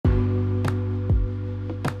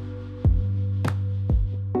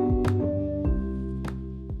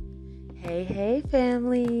Hey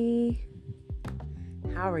family,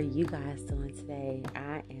 how are you guys doing today?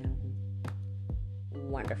 I am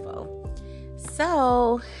wonderful.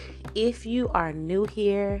 So, if you are new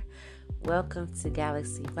here, welcome to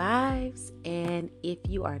Galaxy Vibes. And if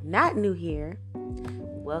you are not new here,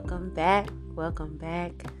 welcome back,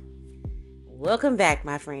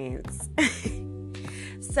 my friends.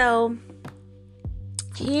 So,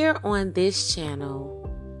 here on this channel,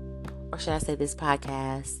 or should I say this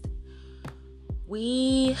podcast,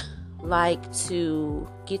 we like to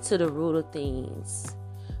get to the root of things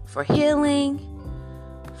for healing,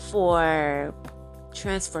 for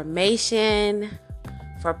transformation,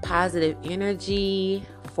 for positive energy,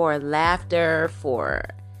 for laughter, for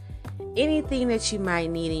anything that you might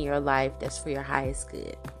need in your life that's for your highest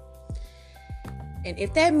good. And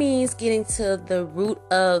if that means getting to the root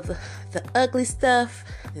of the ugly stuff,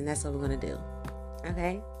 then that's what we're going to do.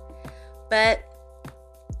 Okay? But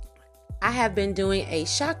I have been doing a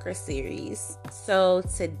chakra series. So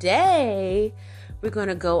today we're going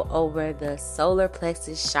to go over the solar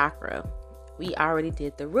plexus chakra. We already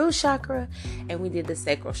did the root chakra and we did the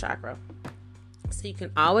sacral chakra. So you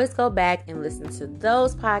can always go back and listen to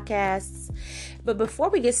those podcasts. But before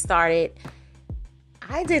we get started,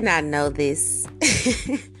 I did not know this,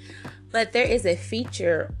 but there is a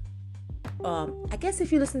feature. I guess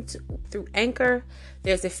if you listen through Anchor,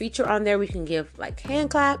 there's a feature on there we can give like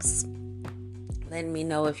hand claps, letting me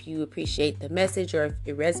know if you appreciate the message or if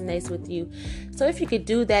it resonates with you. So if you could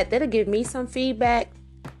do that, that'll give me some feedback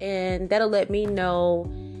and that'll let me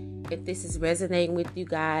know if this is resonating with you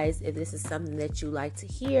guys, if this is something that you like to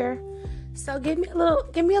hear. So give me a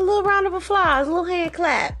little round of applause, a little hand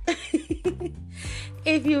clap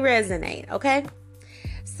if you resonate, okay?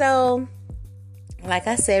 So like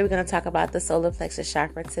I said, we're going to talk about the solar plexus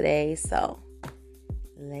chakra today. So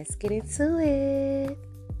let's get into it.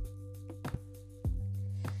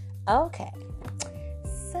 Okay.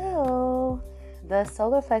 So the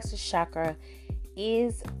solar plexus chakra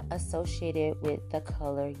is associated with the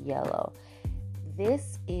color yellow.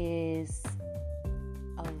 This is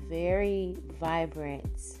a very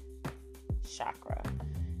vibrant chakra.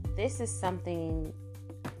 This is something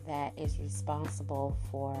that is responsible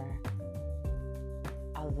for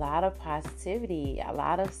a lot of positivity, a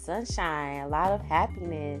lot of sunshine, a lot of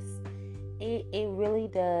happiness. It really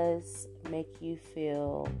does make you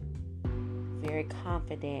feel very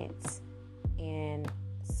confident and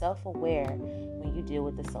self-aware when you deal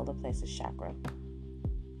with the solar plexus chakra.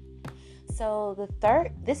 So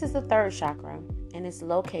this is the third chakra, and it's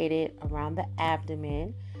located around the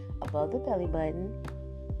abdomen, above the belly button,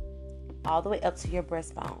 all the way up to your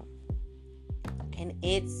breastbone. And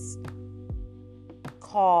it's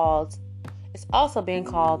also being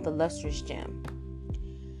called the lustrous gem.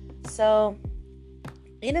 So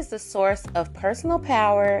it is the source of personal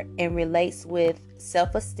power and relates with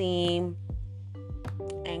self-esteem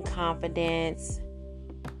and confidence,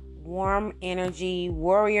 warm energy,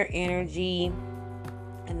 warrior energy,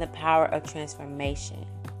 and the power of transformation.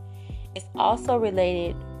 It's also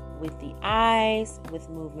related with the eyes, with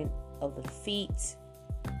movement of the feet,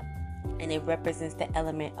 and it represents the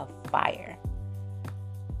element of fire,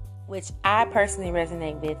 which I personally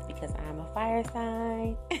resonate with because I'm a fire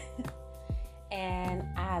sign and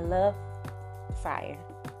I love fire.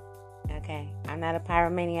 Okay, I'm not a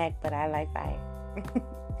pyromaniac, but I like fire.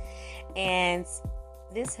 And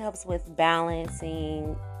this helps with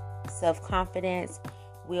balancing self-confidence,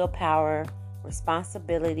 willpower,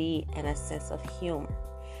 responsibility, and a sense of humor.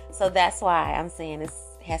 So that's why I'm saying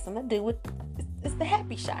this has something to do with it's the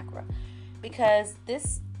happy chakra, because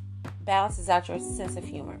this balances out your sense of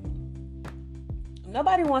humor.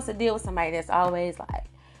 Nobody wants to deal with somebody that's always like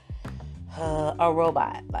a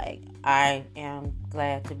robot. Like, I am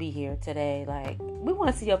glad to be here today. Like, we want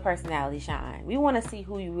to see your personality shine. We want to see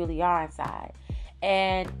who you really are inside.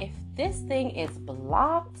 And if this thing is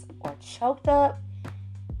blocked or choked up,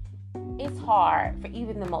 it's hard for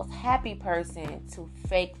even the most happy person to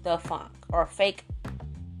fake the funk or fake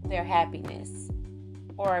their happiness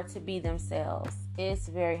or to be themselves. It's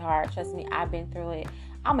very hard. Trust me, I've been through it.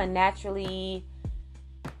 I'm a naturally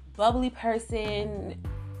bubbly person,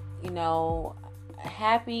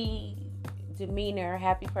 happy demeanor,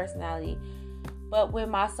 happy personality. But when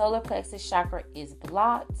my solar plexus chakra is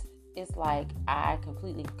blocked, it's like I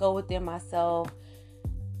completely go within myself.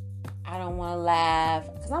 I don't want to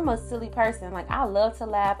laugh because I'm a silly person. Like, I love to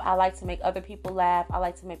laugh. I like to make other people laugh. I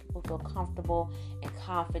like to make people feel comfortable and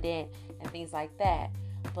confident and things like that.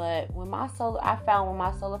 But when my solar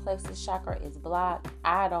plexus chakra is blocked,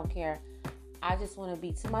 I don't care. I just want to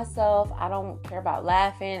be to myself. I don't care about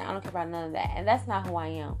laughing. I don't care about none of that. And that's not who I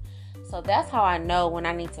am. So that's how I know when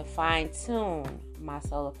I need to fine tune my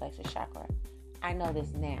solar plexus chakra. I know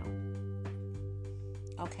this now.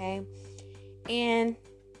 Okay? And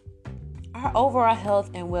our overall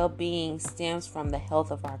health and well-being stems from the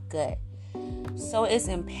health of our gut. So it's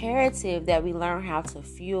imperative that we learn how to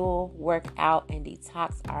fuel, work out, and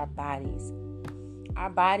detox our bodies. Our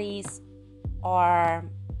bodies are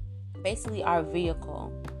basically our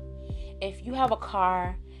vehicle. If you have a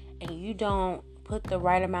car and you don't put the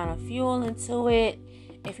right amount of fuel into it,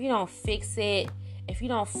 if you don't fix it, if you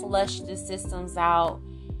don't flush the systems out,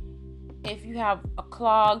 if you have a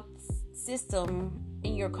clogged system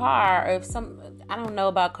in your car, or I don't know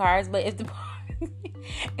about cars, but if the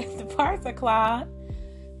parts are clogged,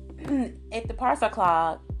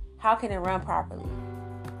 how can it run properly?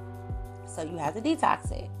 So you have to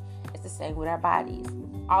detox it. It's the same with our bodies.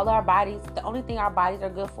 All our bodies, the only thing our bodies are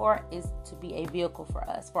good for is to be a vehicle for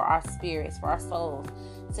us, for our spirits, for our souls,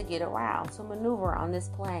 to get around, to maneuver on this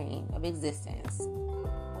plane of existence.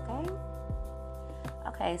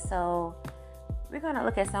 Okay, so we're going to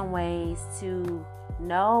look at some ways to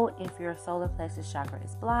know if your solar plexus chakra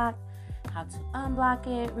is blocked, how to unblock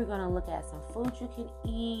it. We're going to look at some food you can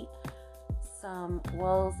eat, some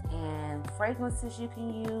oils and fragrances you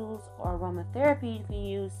can use, or aromatherapy you can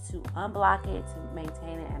use to unblock it, to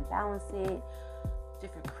maintain it and balance it,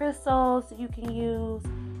 different crystals that you can use,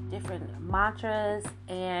 different mantras,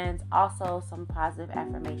 and also some positive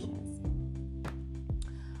affirmations.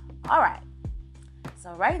 All right.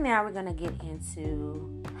 So right now we're going to get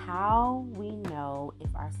into how we know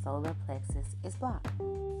if our solar plexus is blocked.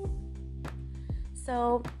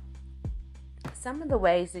 So some of the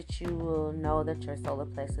ways that you will know that your solar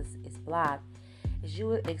plexus is blocked is you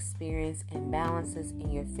will experience imbalances in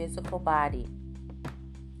your physical body,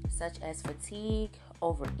 such as fatigue,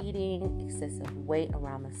 overeating, excessive weight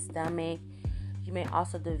around the stomach. You may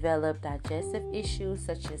also develop digestive issues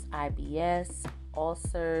such as IBS,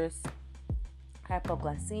 ulcers,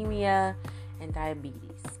 hypoglycemia, and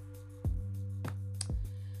diabetes.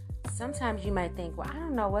 Sometimes you might think, well, I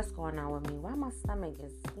don't know what's going on with me. Why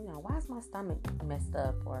is my stomach messed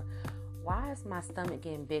up? Or why is my stomach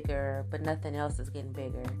getting bigger, but nothing else is getting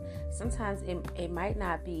bigger? Sometimes it might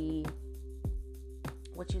not be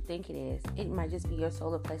what you think it is. It might just be your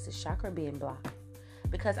solar plexus chakra being blocked.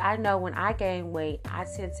 Because I know when I gain weight, I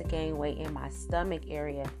tend to gain weight in my stomach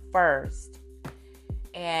area first.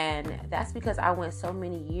 And that's because I went so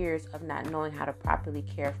many years of not knowing how to properly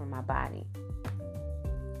care for my body.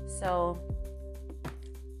 So,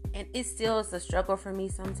 and it still is a struggle for me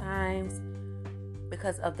sometimes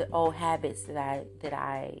because of the old habits that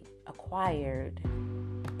I acquired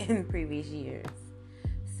in previous years.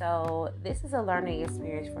 So this is a learning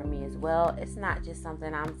experience for me as well. It's not just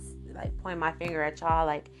something I'm like pointing my finger at y'all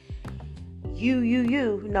like, you.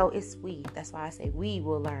 No, it's we. That's why I say we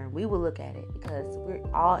will learn. We will look at it because we're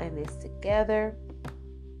all in this together.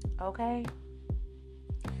 Okay?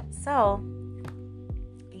 So,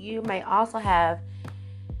 you may also have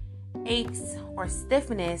aches or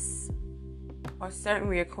stiffness or certain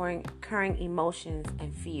recurring emotions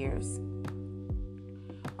and fears.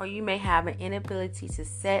 Or you may have an inability to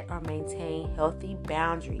set or maintain healthy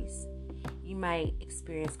boundaries. You might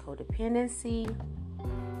experience codependency,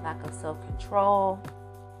 lack of self-control,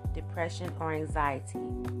 depression, or anxiety.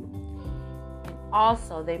 And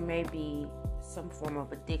also, there may be some form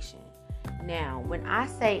of addiction. Now, when I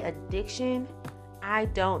say addiction, I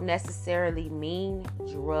don't necessarily mean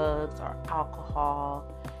drugs or alcohol,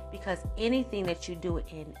 because anything that you do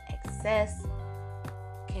in excess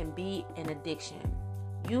can be an addiction.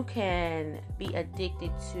 You can be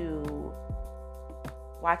addicted to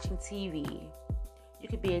watching TV. You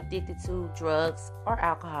can be addicted to drugs or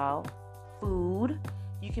alcohol, food.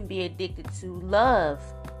 You can be addicted to love.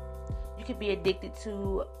 You can be addicted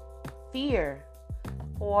to fear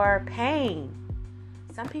or pain.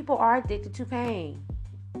 Some people are addicted to pain.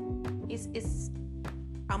 It's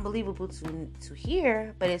unbelievable to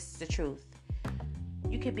hear, but it's the truth.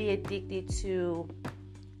 You could be addicted to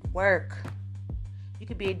work. You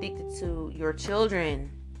could be addicted to your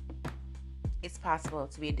children. It's possible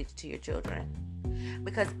to be addicted to your children.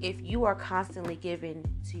 Because if you are constantly giving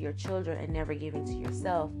to your children and never giving to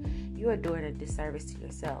yourself, you are doing a disservice to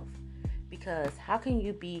yourself. Because how can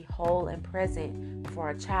you be whole and present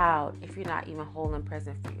for a child if you're not even whole and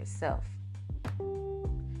present for yourself?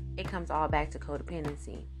 It comes all back to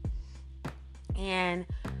codependency. And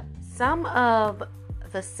some of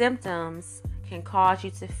the symptoms can cause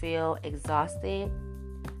you to feel exhausted,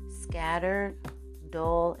 scattered,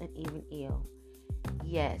 dull, and even ill.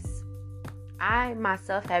 Yes, I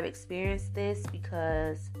myself have experienced this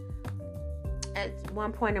because at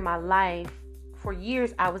one point in my life, for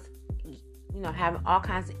years, I was, having all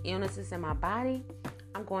kinds of illnesses in my body.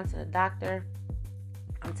 I'm going to the doctor.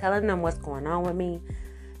 I'm telling them what's going on with me.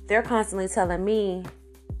 They're constantly telling me,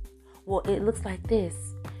 well, it looks like this.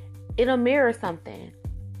 It'll mirror something.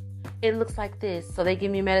 It looks like this. So they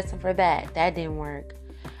give me medicine for that. That didn't work.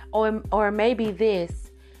 Or maybe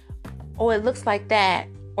this. Or it looks like that.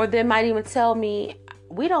 Or they might even tell me,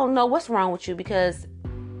 we don't know what's wrong with you because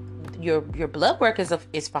your blood work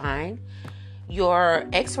is fine. Your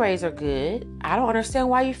x-rays are good. I don't understand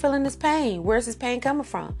why you're feeling this pain. Where's this pain coming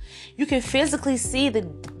from? You can physically see the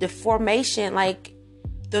deformation,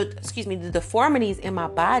 the deformities in my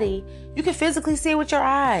body. You can physically see it with your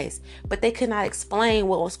eyes, but they could not explain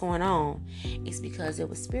what was going on. It's because it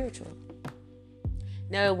was spiritual.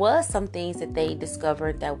 Now, it was some things that they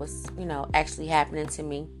discovered that was, actually happening to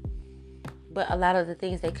me, but a lot of the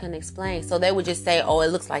things they couldn't explain. So they would just say, oh, it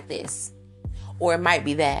looks like this, or it might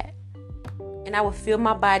be that. And I would fill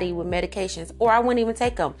my body with medications, or I wouldn't even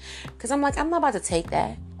take them because I'm like, I'm not about to take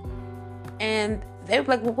that. And they were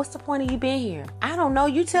like, well, what's the point of you being here? I don't know.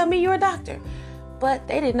 You tell me, you're a doctor. But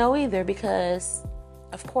they didn't know either because,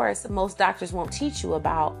 of course, most doctors won't teach you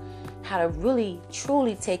about how to really,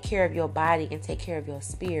 truly take care of your body and take care of your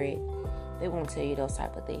spirit. They won't tell you those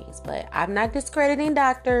type of things. But I'm not discrediting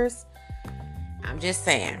doctors. I'm just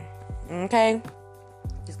saying, okay?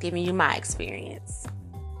 Just giving you my experience.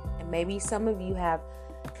 And maybe some of you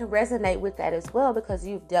can resonate with that as well because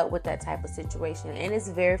you've dealt with that type of situation. And it's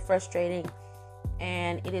very frustrating.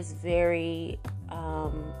 And it is very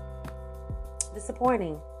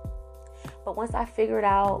disappointing. But once I figured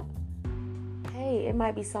out, hey, it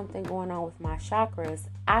might be something going on with my chakras,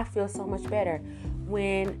 I feel so much better.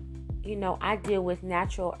 When, I deal with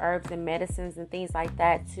natural herbs and medicines and things like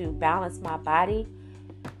that to balance my body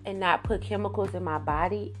and not put chemicals in my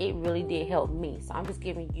body, it really did help me. So I'm just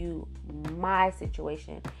giving you my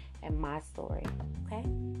situation and my story, okay?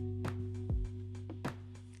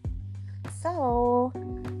 So,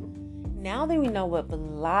 now that we know what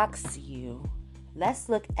blocks you, let's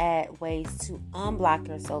look at ways to unblock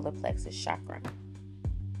your solar plexus chakra.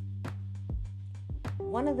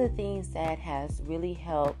 One of the things that has really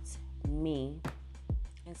helped me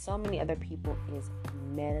and so many other people is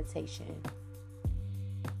meditation.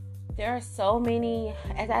 There are so many,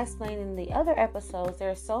 as I explained in the other episodes, there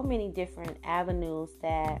are so many different avenues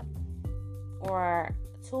or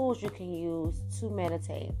tools you can use to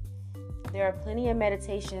meditate. There are plenty of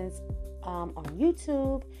meditations on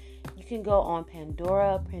YouTube. You can go on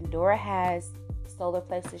Pandora. Pandora has solar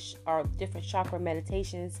plexus or different chakra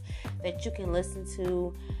meditations that you can listen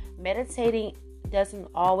to. Meditating doesn't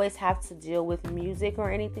always have to deal with music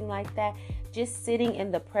or anything like that. Just sitting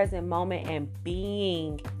in the present moment and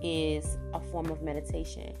being is a form of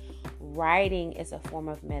meditation. Writing is a form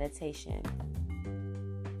of meditation.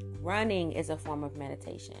 Running is a form of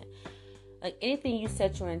meditation. Like anything you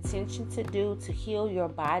set your intention to do to heal your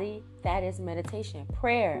body, that is meditation.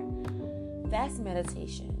 Prayer, that's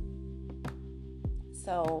meditation.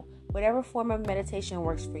 So whatever form of meditation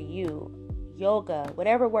works for you, yoga,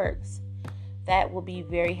 whatever works, that will be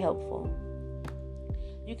very helpful.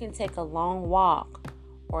 You can take a long walk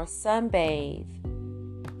or sunbathe,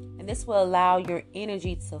 and this will allow your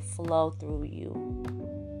energy to flow through you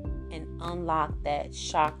and unlock that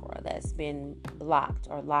chakra that's been blocked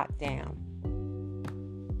or locked down.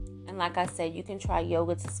 And like I said, you can try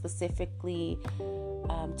yoga to specifically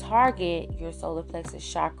target your solar plexus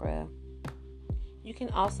chakra. You can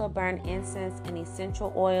also burn incense and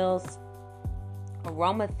essential oils.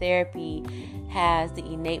 Aromatherapy has the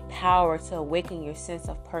innate power to awaken your sense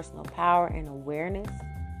of personal power and awareness.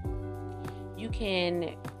 You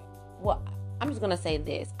can, I'm just going to say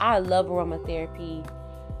this. I love aromatherapy.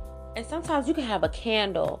 And sometimes you can have a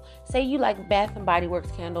candle. Say you like Bath and Body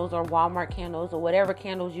Works candles or Walmart candles or whatever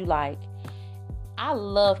candles you like. I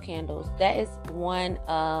love candles. That is one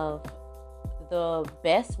of the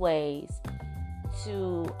best ways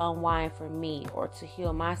to unwind for me or to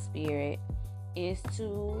heal my spirit is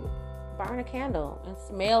to burn a candle and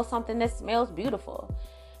smell something that smells beautiful.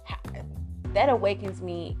 That awakens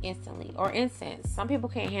me instantly. Or incense. Some people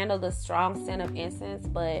can't handle the strong scent of incense,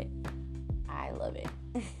 but I love it.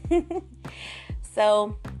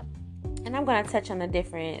 So, and I'm going to touch on the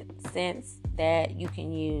different scents that you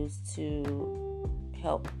can use to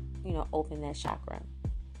help, open that chakra.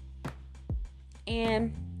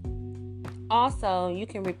 And also, you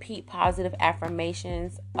can repeat positive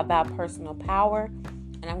affirmations about personal power.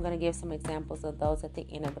 And I'm going to give some examples of those at the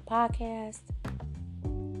end of the podcast.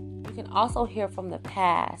 You can also hear from the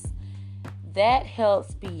past. That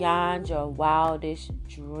helps beyond your wildest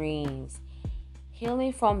dreams.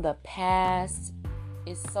 Healing from the past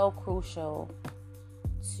is so crucial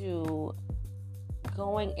to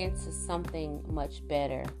going into something much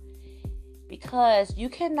better, because you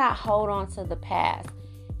cannot hold on to the past.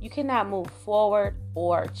 You cannot move forward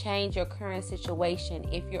or change your current situation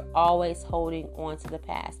if you're always holding on to the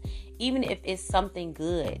past. Even if it's something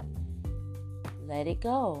good, let it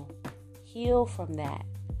go. Heal from that.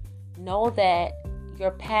 Know that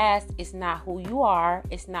your past is not who you are.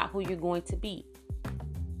 It's not who you're going to be.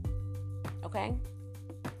 Okay?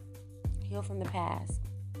 Heal from the past.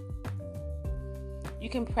 You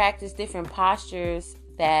can practice different postures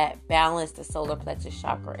that balance the solar plexus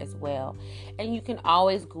chakra as well. And you can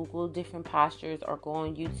always Google different postures or go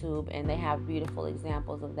on YouTube, and they have beautiful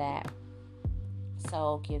examples of that.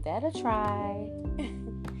 So give that a try.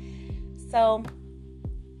 So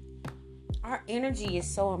our energy is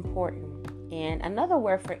so important. And another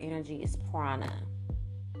word for energy is prana.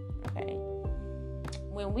 Okay.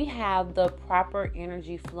 When we have the proper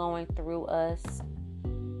energy flowing through us,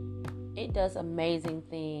 it does amazing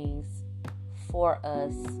things for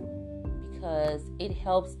us, because it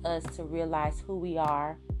helps us to realize who we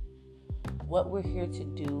are, what we're here to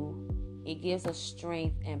do. It gives us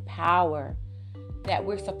strength and power that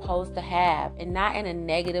we're supposed to have, and not in a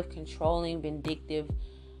negative, controlling, vindictive,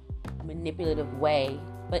 manipulative way,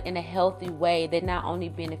 but in a healthy way that not only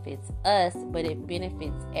benefits us, but it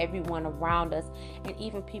benefits everyone around us and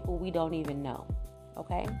even people we don't even know.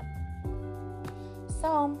 Okay?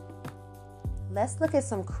 So let's look at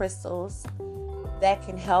some crystals that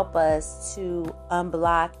can help us to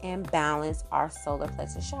unblock and balance our solar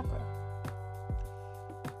plexus chakra.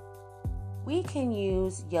 We can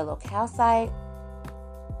use yellow calcite,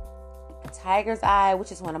 tiger's eye,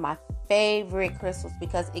 which is one of my favorite crystals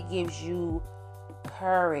because it gives you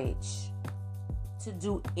courage to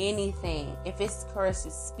do anything. If it's courage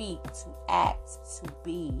to speak, to act, to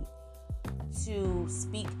be, to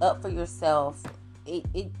speak up for yourself,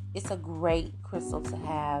 it's a great crystal to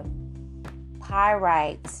have.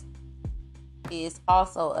 Pyrite is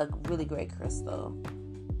also a really great crystal.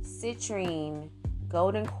 Citrine,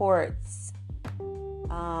 golden quartz,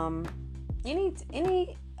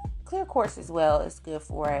 any clear quartz as well is good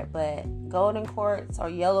for it, but golden quartz or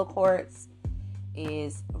yellow quartz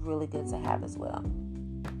is really good to have as well.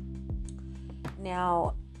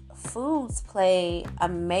 Now, foods play a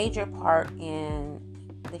major part in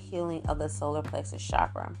the healing of the solar plexus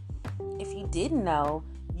chakra. If you didn't know,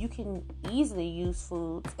 you can easily use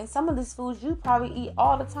foods, and some of these foods you probably eat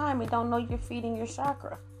all the time and don't know you're feeding your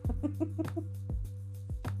chakra.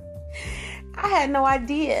 I had no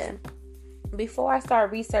idea. Before I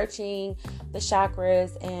started researching the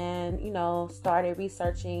chakras and, started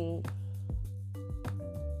researching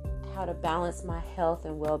how to balance my health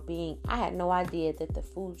and well-being, I had no idea that the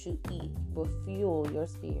foods you eat will fuel your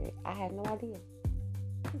spirit. I had no idea.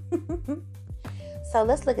 So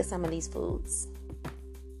let's look at some of these foods.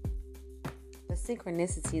 The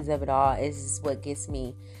synchronicities of it all is what gets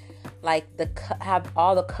me. Like how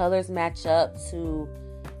all the colors match up to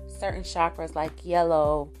certain chakras, like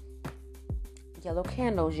yellow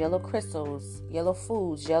candles, yellow crystals, yellow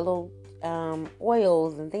foods, yellow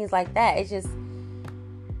oils and things like that. It's just,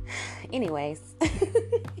 anyways,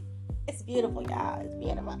 it's beautiful, y'all. It's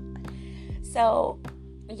beautiful. So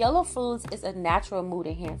yellow foods is a natural mood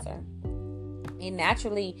enhancer. It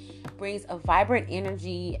naturally brings a vibrant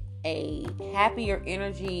energy, a happier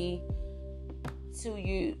energy to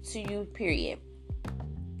you, period.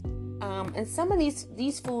 And some of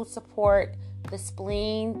these foods support the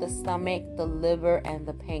spleen, the stomach, the liver, and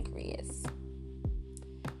the pancreas.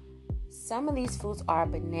 Some of these foods are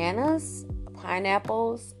bananas,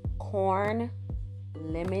 pineapples, corn,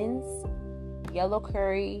 lemons, yellow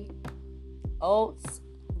curry, oats,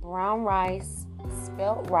 brown rice,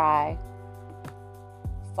 spelt rye,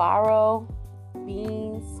 farro,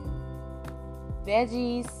 beans,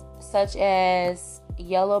 veggies such as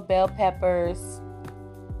yellow bell peppers,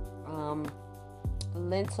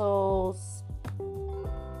 lentils,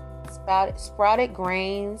 sprouted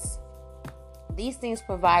grains. These things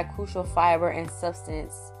provide crucial fiber and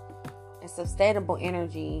substance and sustainable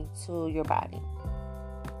energy to your body.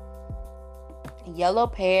 Yellow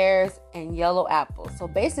pears and yellow apples. So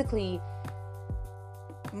basically,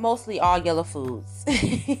 mostly all yellow foods.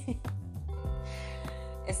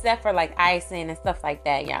 Except for like icing and stuff like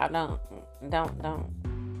that. Y'all don't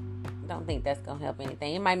think that's gonna help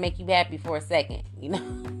anything. It might make you happy for a second,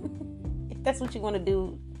 If that's what you want to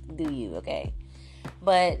do you, okay?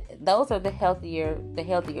 But those are the healthier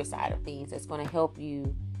side of things. That's going to help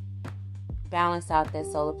you balance out that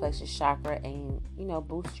solar plexus chakra and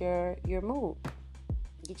boost your mood,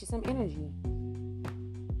 get you some energy.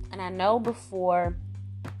 And I know before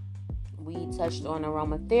we touched on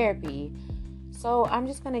aromatherapy, so I'm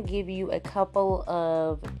just going to give you a couple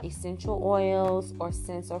of essential oils or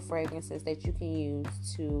scents or fragrances that you can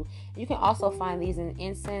use to. You can also find these in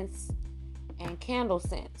incense and candle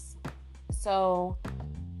scents. So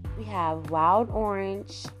we have wild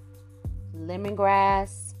orange,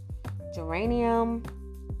 lemongrass, geranium,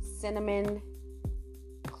 cinnamon,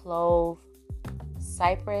 clove,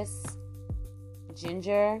 cypress,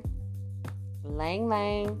 ginger, ylang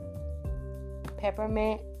ylang,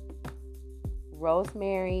 peppermint,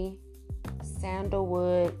 rosemary,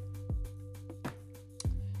 sandalwood.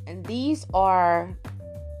 And these are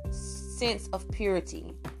scents of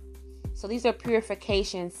purity. So these are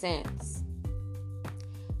purification scents.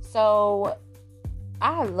 So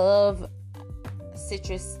I love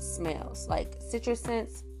citrus smells, like citrus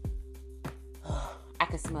scents. I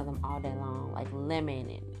can smell them all day long, like lemon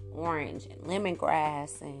and orange and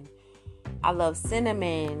lemongrass. And I love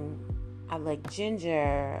cinnamon. I like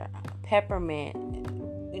ginger, peppermint.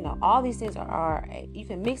 You know, all these things are you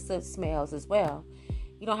can mix the smells as well.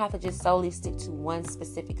 You don't have to just solely stick to one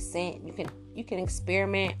specific scent. You can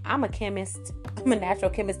experiment. I'm a chemist. I'm a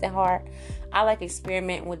natural chemist at heart. I like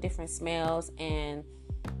experimenting with different smells, and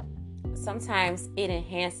sometimes it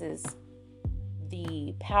enhances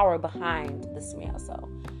the power behind the smell. So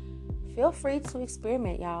feel free to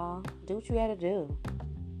experiment, y'all. Do what you gotta do.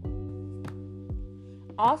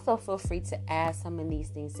 Also feel free to add some of these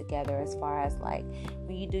things together, as far as like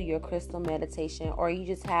when you do your crystal meditation, or you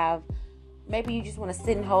just have, maybe you just want to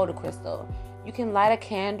sit and hold a crystal. You can light a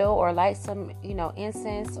candle or light some,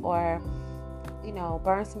 incense, or,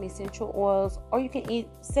 burn some essential oils, or you can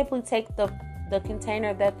simply take the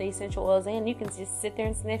container that the essential oils in. You can just sit there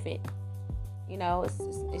and sniff it.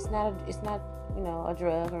 It's not a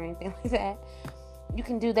drug or anything like that. You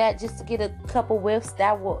can do that just to get a couple whiffs.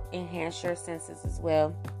 That will enhance your senses as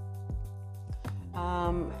well.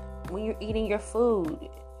 When you're eating your food,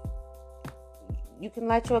 you can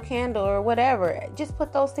light your candle or whatever. Just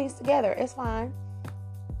put those things together. It's fine.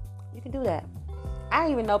 You can do that. I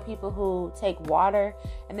even know people who take water,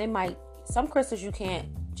 and some crystals you can't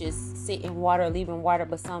just sit in water, leave in water,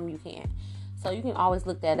 but some you can. So you can always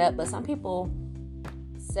look that up. But some people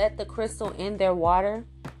set the crystal in their water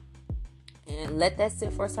and let that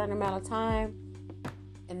sit for a certain amount of time,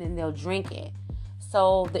 and then they'll drink it.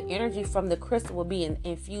 So the energy from the crystal will be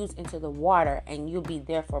infused into the water, and you'll be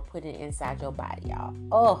therefore putting it inside your body, y'all.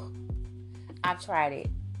 Oh, I've tried it.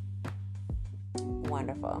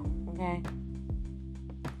 Wonderful.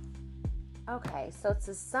 Okay, so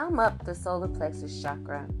to sum up the solar plexus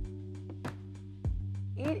chakra,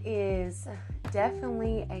 it is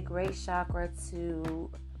definitely a great chakra to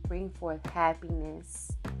bring forth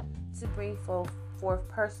happiness, to bring forth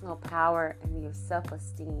personal power and your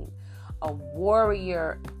self-esteem, a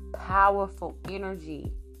warrior, powerful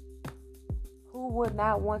energy. Who would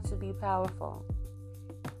not want to be powerful?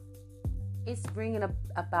 It's bringing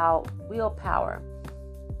about willpower,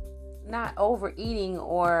 not overeating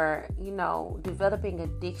or, developing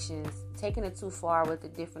addictions, taking it too far with the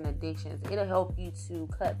different addictions. It'll help you to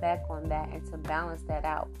cut back on that and to balance that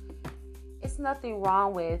out. It's nothing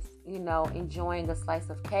wrong with, enjoying a slice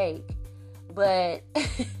of cake, but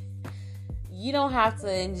you don't have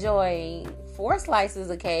to enjoy 4 slices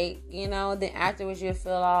of cake, then afterwards you'll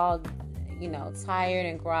feel all, tired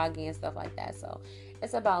and groggy and stuff like that. So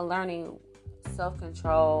it's about learning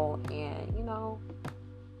self-control and,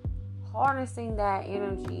 harnessing that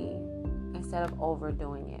energy instead of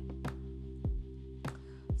overdoing it.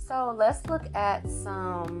 So let's look at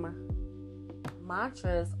some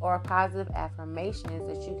mantras or positive affirmations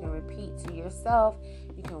that you can repeat to yourself.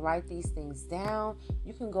 You can write these things down.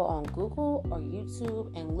 You can go on Google or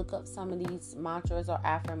YouTube and look up some of these mantras or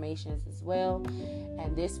affirmations as well.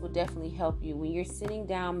 And this will definitely help you when you're sitting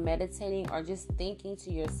down meditating or just thinking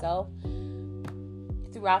to yourself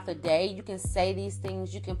throughout the day. You can say these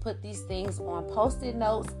things. You can put these things on Post-it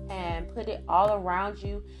notes and put it all around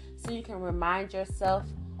you so you can remind yourself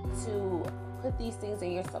to put these things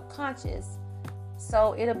in your subconscious,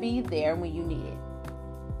 so it'll be there when you need it.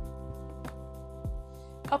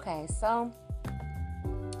 Okay, so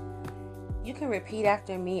you can repeat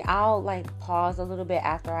after me. I'll pause a little bit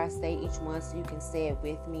after I say each one so you can say it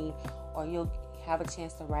with me, or you'll have a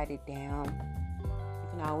chance to write it down.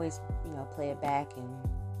 You can always, play it back and,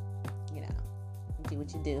 do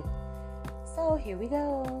what you do. So here we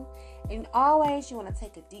go. And always you want to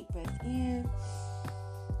take a deep breath in,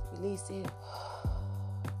 release it,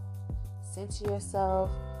 center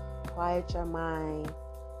yourself, quiet your mind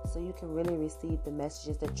so you you can really receive the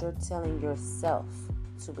messages that you're telling yourself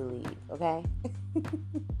to believe, okay?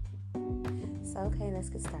 So, okay, let's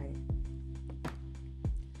get started.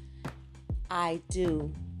 I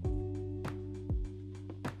do.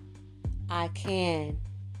 I can.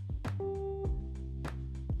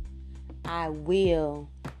 I will.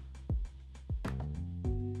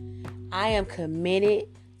 I am committed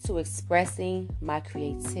to expressing my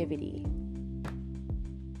creativity.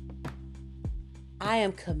 I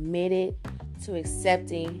am committed to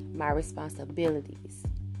accepting my responsibilities.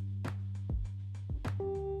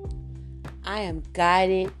 I am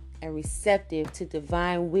guided and receptive to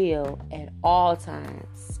divine will at all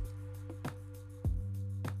times.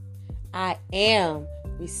 I am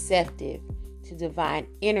receptive to divine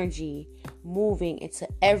energy moving into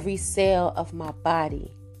every cell of my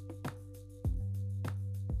body.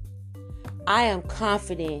 I am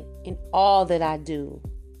confident in all that I do.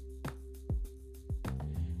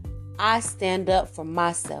 I stand up for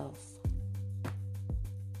myself.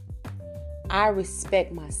 I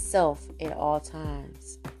respect myself at all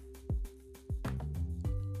times.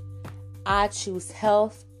 I choose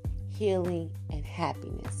health, healing, and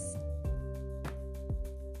happiness.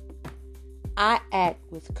 I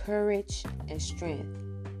act with courage and strength.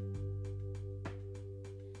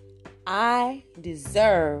 I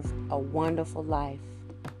deserve a wonderful life.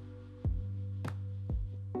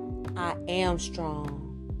 I am strong.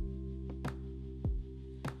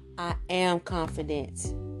 I am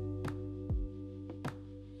confident.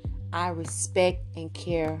 I respect and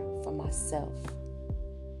care for myself.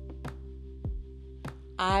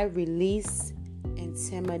 I release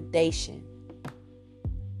intimidation.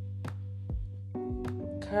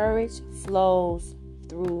 Courage flows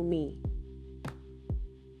through me.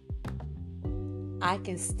 I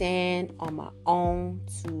can stand on my own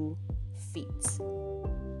 2 feet.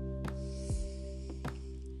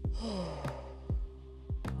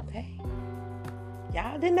 Okay.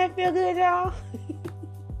 Y'all, didn't that feel good, y'all?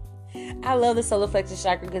 I love the solar plexus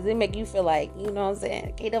chakra because it make you feel like, you know what I'm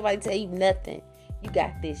saying? Can't nobody tell you nothing. You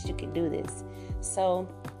got this. You can do this. So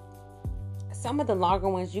some of the longer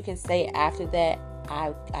ones you can say after that,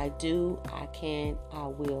 I do, I can, I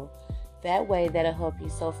will. That way, that'll help you.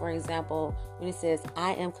 So, for example, when it says,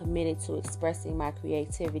 I am committed to expressing my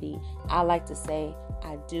creativity, I like to say,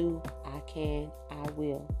 I do, I can, I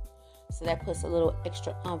will. So that puts a little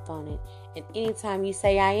extra oomph on it. And anytime you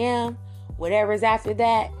say I am, whatever's after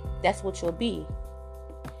that, that's what you'll be.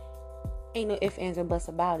 Ain't no ifs, ands, or buts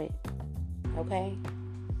about it. Okay?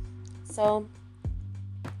 So,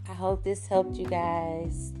 I hope this helped you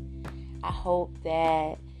guys. I hope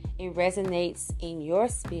that it resonates in your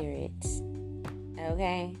spirit.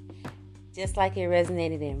 Okay? Just like it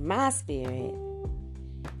resonated in my spirit.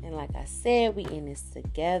 And like I said, we in this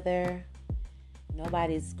together.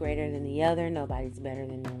 Nobody's greater than the other. Nobody's better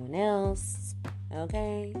than no one else.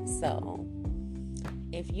 Okay? So,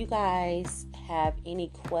 if you guys have any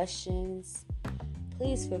questions,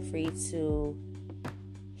 please feel free to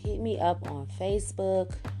hit me up on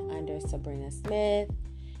Facebook under Sabrina Smith,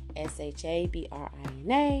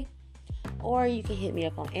 SHABRINA, or you can hit me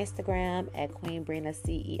up on Instagram at Queen Brina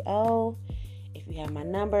CEO. If you have my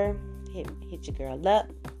number, hit your girl up.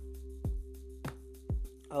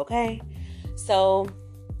 Okay, so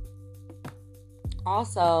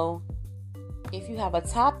also, if you have a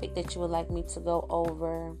topic that you would like me to go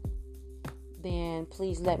over, then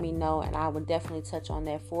please let me know, and I will definitely touch on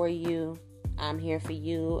that for you. I'm here for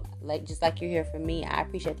you, just like you're here for me. I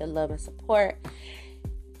appreciate the love and support.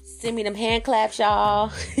 Send me them hand claps,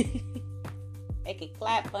 y'all. Make it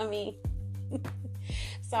clap for me.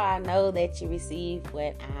 So I know that you receive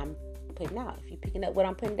what I'm putting out. If you're picking up what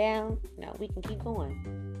I'm putting down, we can keep going.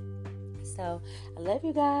 So I love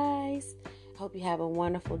you guys. Hope you have a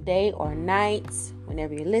wonderful day or night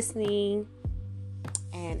whenever you're listening.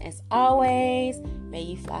 And as always, may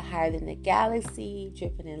you fly higher than the galaxy,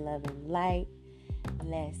 dripping in love and light.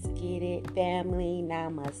 Let's get it, family.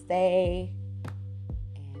 Namaste.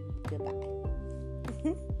 And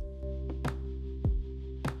goodbye.